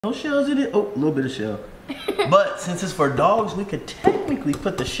No shells in it. Oh, a little bit of shell. But since it's for dogs, we could technically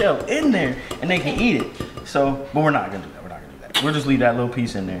put the shell in there and they can eat it. So, but we're not gonna do that. We're not gonna do that. We'll just leave that little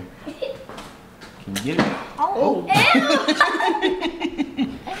piece in there. Can you get it? Oh.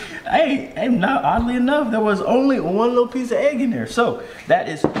 Hey, not oddly enough, there was only one little piece of egg in there. So that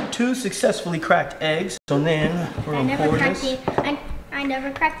is 2 successfully cracked eggs. So then we're gonna pour this. I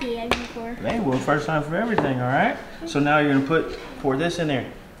never cracked the egg before. Hey, well, first time for everything, all right? So now you're gonna pour this in there.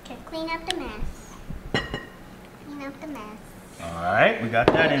 Okay, clean up the mess. Clean up the mess. All right, we got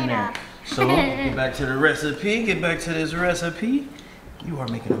that in there. So get back to the recipe. Get back to this recipe. You are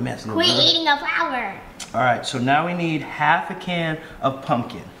making a mess, little Quit girl. eating the flour. All right, so now we need half a can of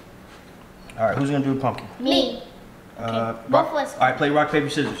pumpkin. All right, who's gonna do pumpkin? Me. Okay, both of us. All right, play rock, paper,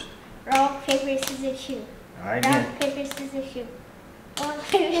 scissors. Rock, paper, scissors, shoot. All right, Rock, then. paper, scissors, shoot. Rock,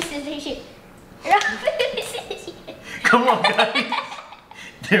 paper, scissors, shoot. Rock, paper, scissors, shoot. Come on, guys.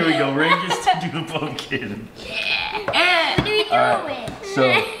 There we go. Ray gets to do the pumpkin. What do we do All right, it? so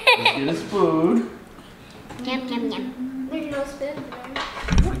let's get a spoon. Yum, yum, yum. There's no spoon.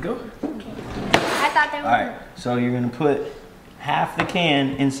 There we go. Okay. I thought there was. All right, so you're gonna put half the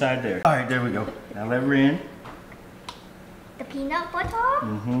can inside there. All right, there we go. Now let her in. The peanut butter?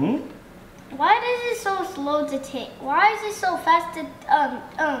 Mm-hmm. Why is it so slow to take? Why is it so fast to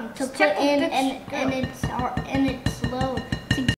put in and it's slow?